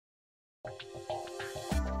Hello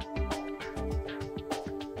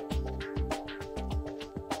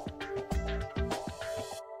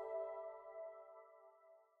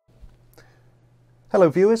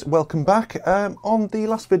viewers, welcome back. On the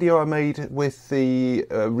last video I made with the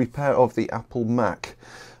repair of the Apple Mac,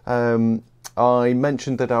 I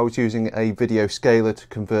mentioned that I was using a video scaler to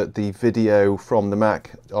convert the video from the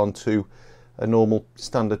Mac onto a normal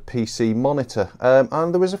standard PC monitor.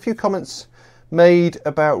 And there was a few comments made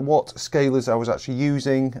about what scalers I was actually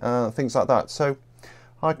using, things like that. So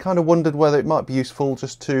I kind of wondered whether it might be useful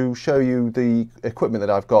just to show you the equipment that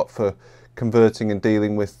I've got for converting and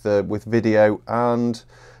dealing with video, and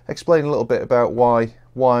explain a little bit about why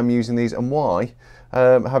I'm using these and why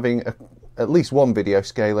having at least one video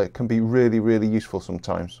scaler can be really useful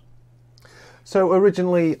sometimes. So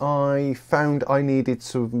originally I found I needed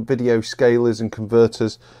some video scalers and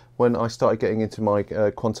converters when I started getting into my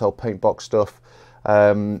Quantel Paintbox stuff.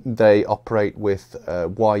 They operate with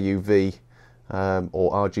YUV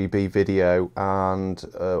or RGB video, and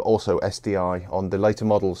also SDI on the later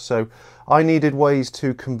models. So I needed ways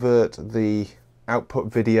to convert the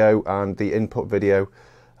output video and the input video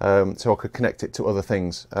so I could connect it to other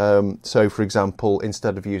things. So for example,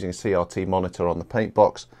 instead of using a CRT monitor on the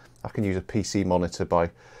Paintbox, I can use a PC monitor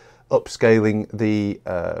by upscaling the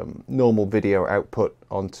normal video output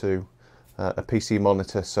onto a PC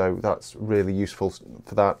monitor. So that's really useful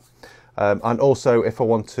for that. And also, if I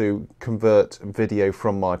want to convert video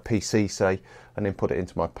from my PC, say, and input it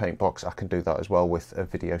into my Paintbox, I can do that as well with a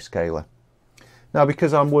video scaler. Now,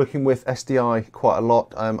 because I'm working with SDI quite a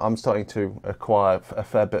lot, I'm starting to acquire a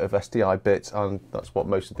fair bit of SDI bits, and that's what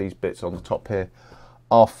most of these bits on the top here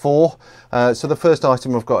are for. So the first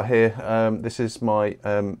item I've got here, this is my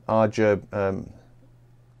Arger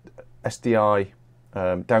SDI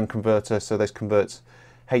down converter. So this converts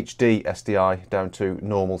HD SDI down to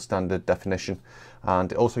normal standard definition,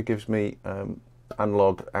 and it also gives me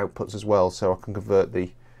analog outputs as well, so I can convert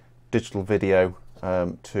the digital video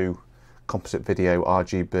to composite video,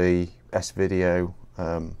 RGB, S-video,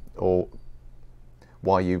 or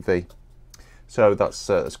YUV. So that's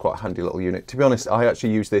quite a handy little unit. To be honest, I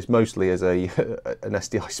actually use this mostly as an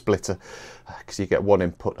SDI splitter, because you get one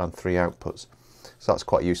input and three outputs. So that's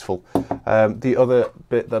quite useful. The other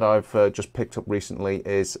bit that I've just picked up recently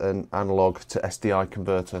is an analog to SDI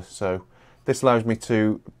converter. So this allows me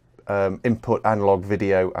to input analog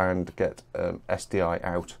video and get SDI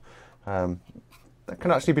out. That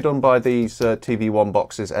can actually be done by these TV1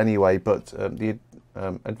 boxes anyway, but the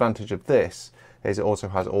advantage of this is it also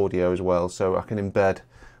has audio as well, so I can embed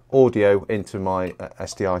audio into my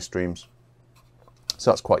SDI streams. So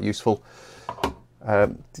that's quite useful.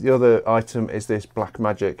 The other item is this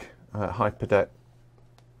Blackmagic Hyperdeck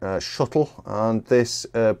shuttle, and this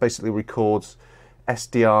basically records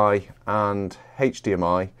SDI and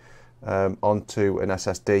HDMI onto an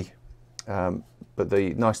SSD. But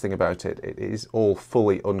the nice thing about it, it is all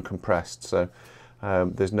fully uncompressed, so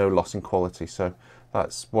there's no loss in quality. So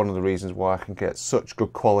that's one of the reasons why I can get such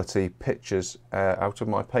good quality pictures out of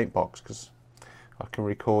my Paintbox, because I can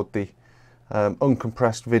record the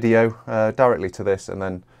uncompressed video directly to this, and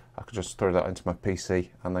then I can just throw that into my PC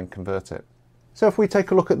and then convert it. So if we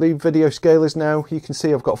take a look at the video scalers now, you can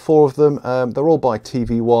see I've got four of them. They're all by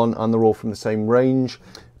TV1 and they're all from the same range,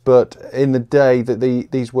 but in the day that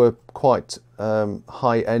these were quite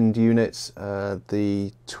high-end units.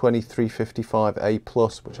 The 2355A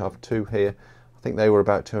Plus, which I have two here, I think they were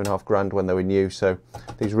about £2.5 when they were new, so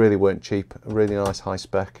these really weren't cheap. Really nice high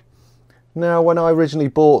spec. Now, when I originally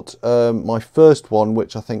bought my first one,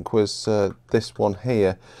 which I think was this one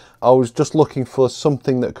here, I was just looking for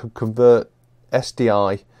something that could convert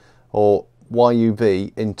SDI or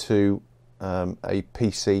YUV into a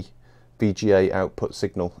PC VGA output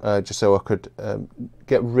signal, just so I could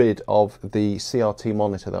get rid of the CRT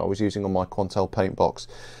monitor that I was using on my Quantel Paintbox.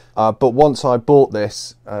 But once I bought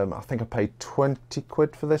this, I think I paid 20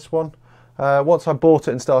 quid for this one. Once I bought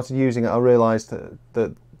it and started using it, I realised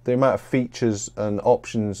that the amount of features and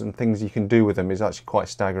options and things you can do with them is actually quite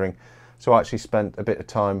staggering. So I actually spent a bit of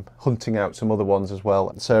time hunting out some other ones as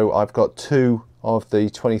well. So I've got two of the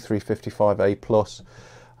 2355A Plus,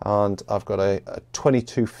 and I've got a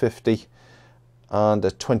 2250 and a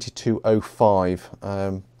 2205.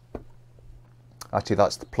 Actually,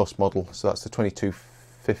 that's the Plus model, so that's the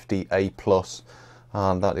 2250A Plus,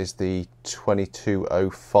 and that is the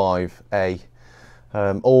 2205A.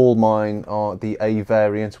 All mine are the A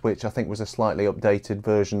variant, which I think was a slightly updated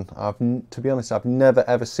version. To be honest, I've never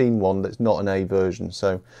ever seen one that's not an A version.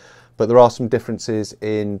 But there are some differences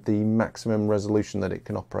in the maximum resolution that it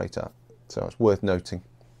can operate at, so it's worth noting.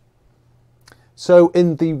 So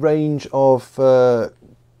in the range of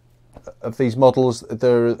these models,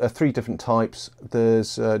 there are 3 different types.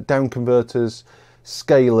 There's down converters,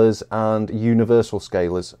 scalers and universal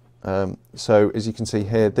scalers. So as you can see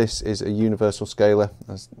here, this is a universal scaler.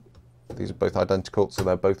 These are both identical, so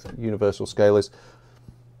they're both universal scalers.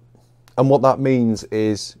 And what that means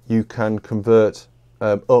is you can convert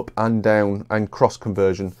up and down and cross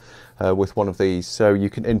conversion with one of these. So you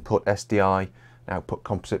can input SDI, output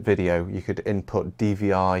composite video. You could input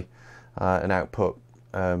DVI and output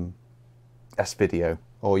S-video,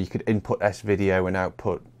 or you could input S-video and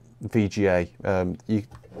output VGA.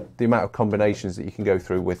 The amount of combinations that you can go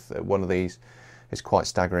through with one of these is quite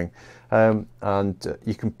staggering, and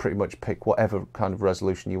you can pretty much pick whatever kind of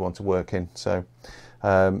resolution you want to work in. So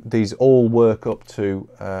these all work up to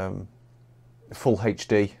full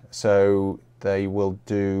HD, so they will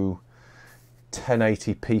do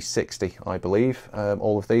 1080p 60, I believe,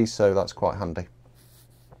 all of these, so that's quite handy.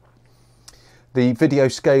 The video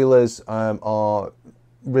scalers are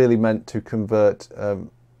really meant to convert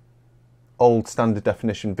old standard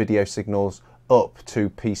definition video signals up to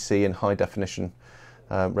PC and high definition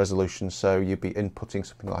resolution. So you'd be inputting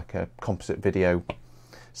something like a composite video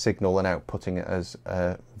signal and outputting it as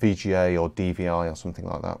VGA or DVI or something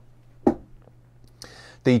like that.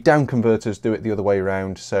 The down converters do it the other way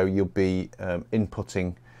around, so you'll be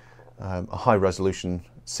inputting a high resolution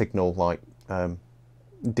signal like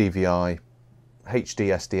DVI,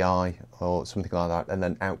 HD SDI or something like that, and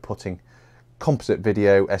then outputting composite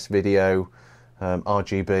video, S-video,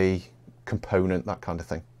 RGB, component, that kind of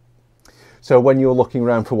thing. So when you're looking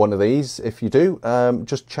around for one of these, if you do,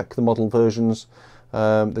 just check the model versions.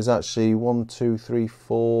 There's actually 1, 2, 3,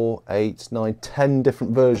 4, 8, 9, 10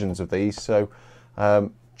 different versions of these, so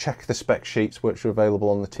check the spec sheets which are available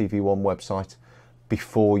on the TV1 website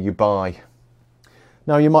before you buy.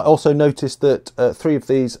 Now you might also notice that 3 of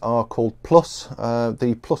these are called Plus.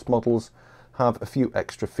 The Plus models have a few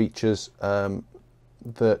extra features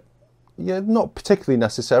that not particularly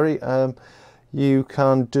necessary. You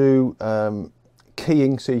can do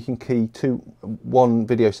keying, so you can key one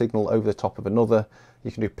video signal over the top of another.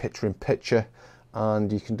 You can do picture in picture,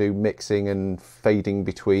 and you can do mixing and fading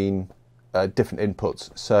between different inputs.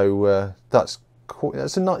 So that's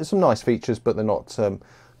some nice features, but they're not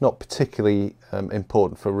particularly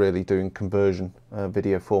important for really doing conversion,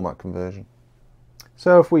 video format conversion.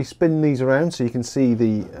 So if we spin these around so you can see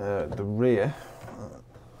the rear.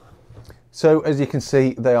 So as you can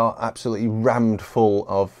see, they are absolutely rammed full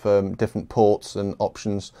of different ports and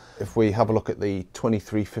options. If we have a look at the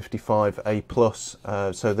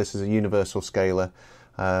 2355A+, so this is a universal scaler.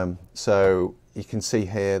 So you can see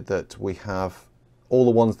here that we have all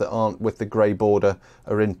the ones that aren't with the grey border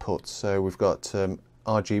are inputs. So we've got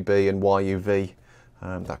RGB and YUV.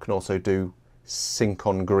 That can also do sync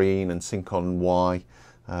on green and sync on Y.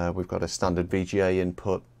 We've got a standard VGA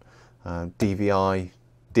input, DVI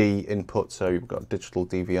D input, so you've got digital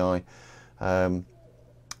DVI.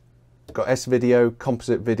 Got S-video,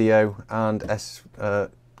 composite video, and SDI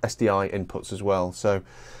inputs as well. So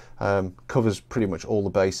covers pretty much all the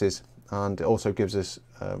bases, and it also gives us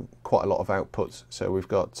quite a lot of outputs. So we've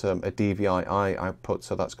got a DVI-I output,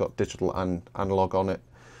 so that's got digital and analog on it.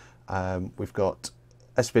 We've got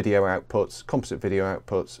S-video outputs, composite video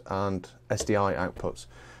outputs, and SDI outputs.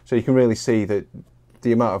 So you can really see that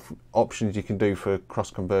the amount of options you can do for cross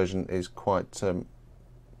conversion is quite a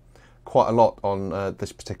lot on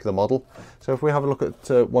this particular model. So if we have a look at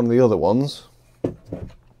one of the other ones,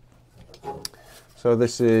 so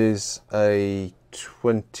this is a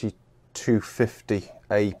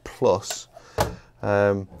 2250A+.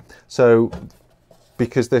 So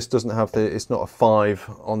because this doesn't have it's not a 5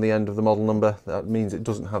 on the end of the model number, that means it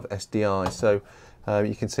doesn't have SDI. So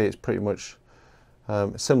you can see it's pretty much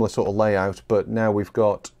a similar sort of layout, but now we've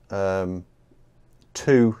got 2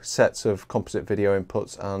 sets of composite video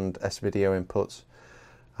inputs and S-video inputs,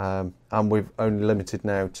 and we've only limited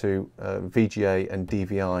now to VGA and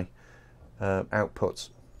DVI outputs.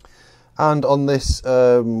 And on this,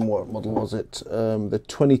 what model was it? The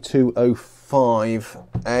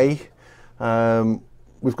 2205A,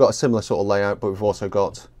 we've got a similar sort of layout, but we've also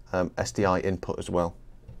got SDI input as well.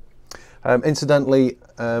 Incidentally,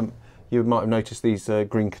 you might have noticed these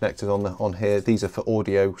green connectors on here. These are for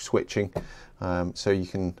audio switching, so you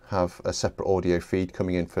can have a separate audio feed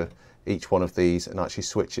coming in for each one of these and actually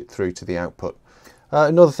switch it through to the output.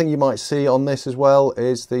 Another thing you might see on this as well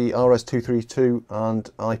is the RS232 and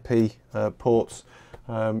IP ports.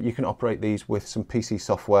 You can operate these with some PC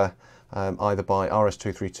software, either by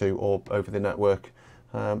RS232 or over the network.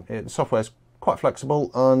 The software is quite flexible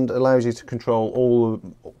and allows you to control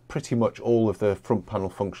pretty much all of the front panel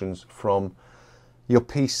functions from your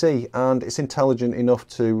PC, and it's intelligent enough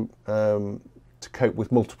to cope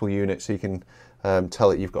with multiple units, so you can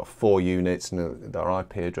tell it you've got 4 units and their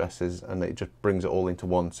IP addresses, and it just brings it all into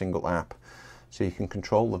one single app so you can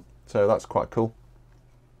control them. So that's quite cool.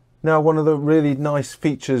 Now, one of the really nice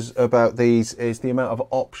features about these is the amount of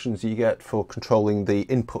options you get for controlling the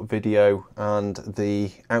input video and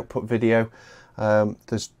the output video.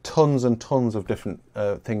 There's tons and tons of different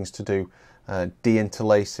things to do,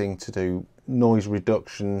 de-interlacing, to do noise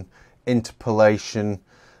reduction, interpolation.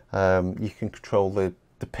 You can control the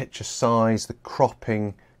picture size, the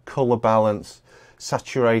cropping, color balance,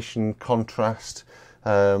 saturation, contrast.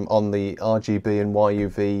 On the RGB and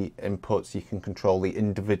YUV inputs, you can control the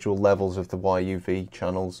individual levels of the YUV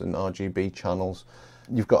channels and RGB channels.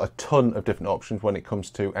 You've got a ton of different options when it comes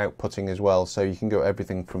to outputting as well, so you can go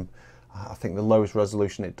everything from, I think the lowest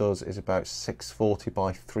resolution it does is about 640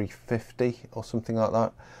 by 350 or something like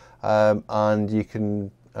that, and you can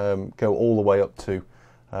go all the way up to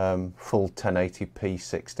full 1080p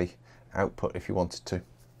 60 output if you wanted to.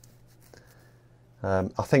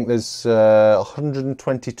 I think there's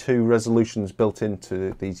 122 resolutions built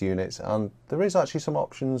into these units, and there is actually some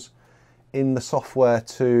options in the software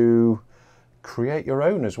to create your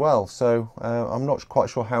own as well. So I'm not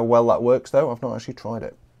quite sure how well that works though, I've not actually tried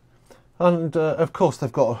it. And of course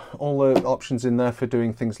they've got all the options in there for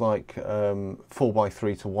doing things like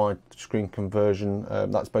 4:3 to widescreen conversion.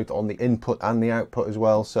 That's both on the input and the output as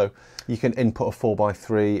well. So you can input a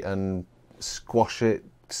 4:3 and squash it,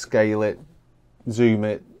 scale it, zoom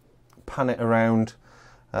it, pan it around.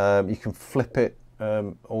 You can flip it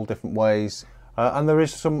all different ways, and there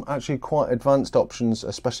is some actually quite advanced options,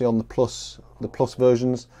 especially on the plus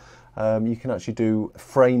versions. You can actually do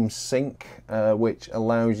frame sync, which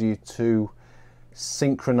allows you to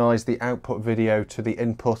synchronize the output video to the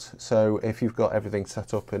input. So if you've got everything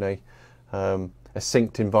set up in a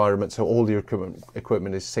synced environment, so all your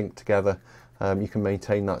equipment is synced together, you can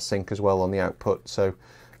maintain that sync as well on the output. So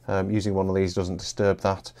using one of these doesn't disturb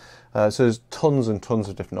that. So there's tons and tons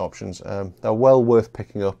of different options. They're well worth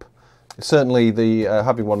picking up. Certainly, the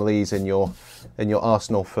having one of these in your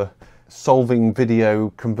arsenal for solving video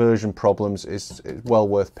conversion problems is well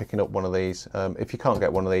worth picking up one of these. If you can't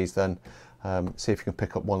get one of these, then see if you can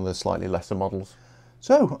pick up one of the slightly lesser models.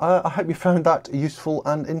 So I hope you found that useful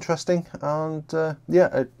and interesting. And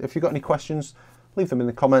yeah, if you've got any questions, leave them in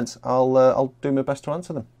the comments. I'll do my best to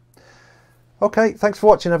answer them. Okay, thanks for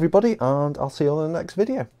watching everybody, and I'll see you on the next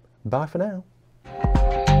video. Bye for now.